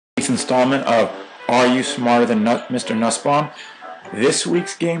installment of Are You Smarter Than Mr. Nussbaum? This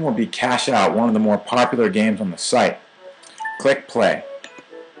week's game will be Cash Out, one of the more popular games on the site. Click play.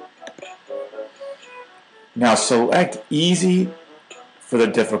 Now select Easy for the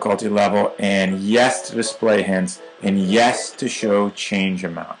difficulty level, and Yes to display hints, and Yes to show change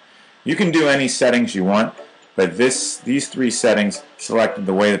amount. You can do any settings you want, but these three settings, selected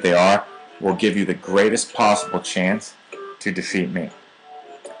the way that they are, will give you the greatest possible chance to defeat me.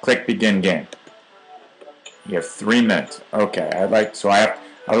 Click Begin Game. You have 3 minutes. Okay, I would like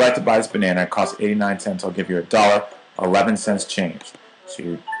to buy this banana. It costs 89 cents. I'll give you $1, 11 cents change. So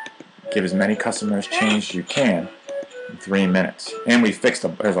you give as many customers change as you can in 3 minutes. And we fixed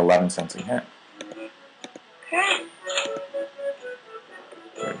there's 11 cents again.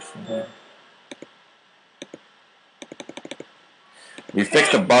 We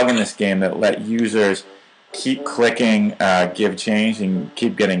fixed a bug in this game that let users keep clicking give change and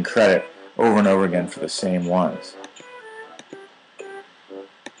keep getting credit over and over again for the same ones.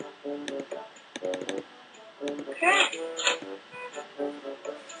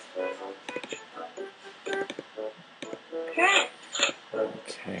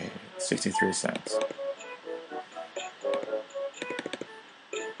 Okay, 63 cents.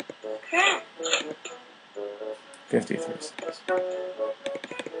 $53.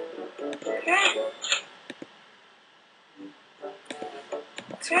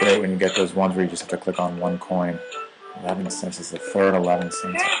 It's great when you get those ones where you just have to click on one coin. 11 cents is the third 11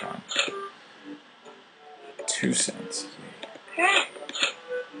 cents I've got. 2 cents.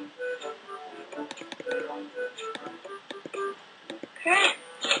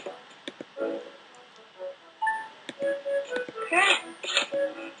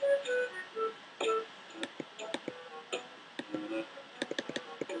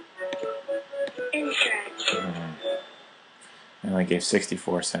 I only gave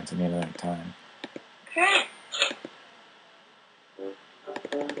 64 cents at the end of that time.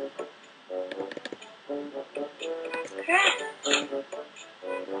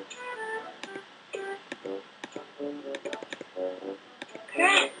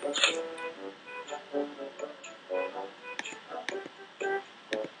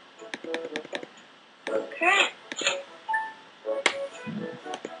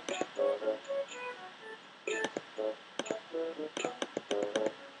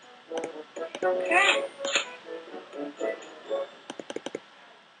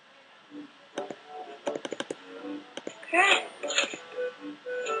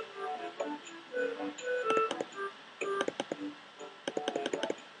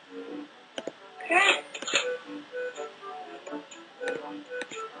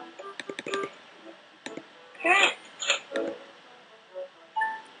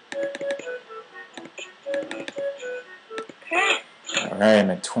 Alright, I'm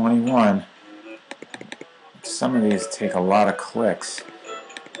at 21. Some of these take a lot of clicks.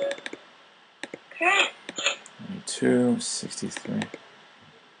 22, 63.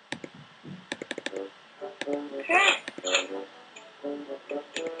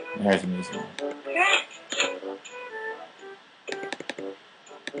 There's an easy one.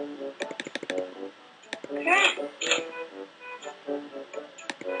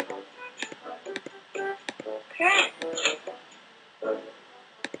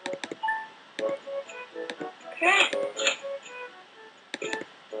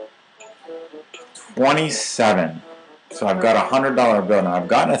 $27. So I've got a $100 bill now. I've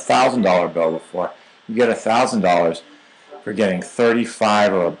gotten a $1,000 bill before. You get $1,000 for getting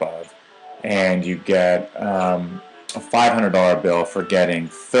 35 or above, and you get a $500 bill for getting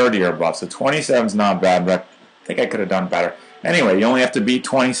 30 or above. So 27 is not bad, but I think I could have done better. Anyway, you only have to beat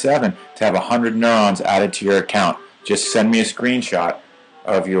 27 to have 100 neurons added to your account. Just send me a screenshot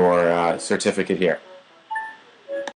of your certificate here.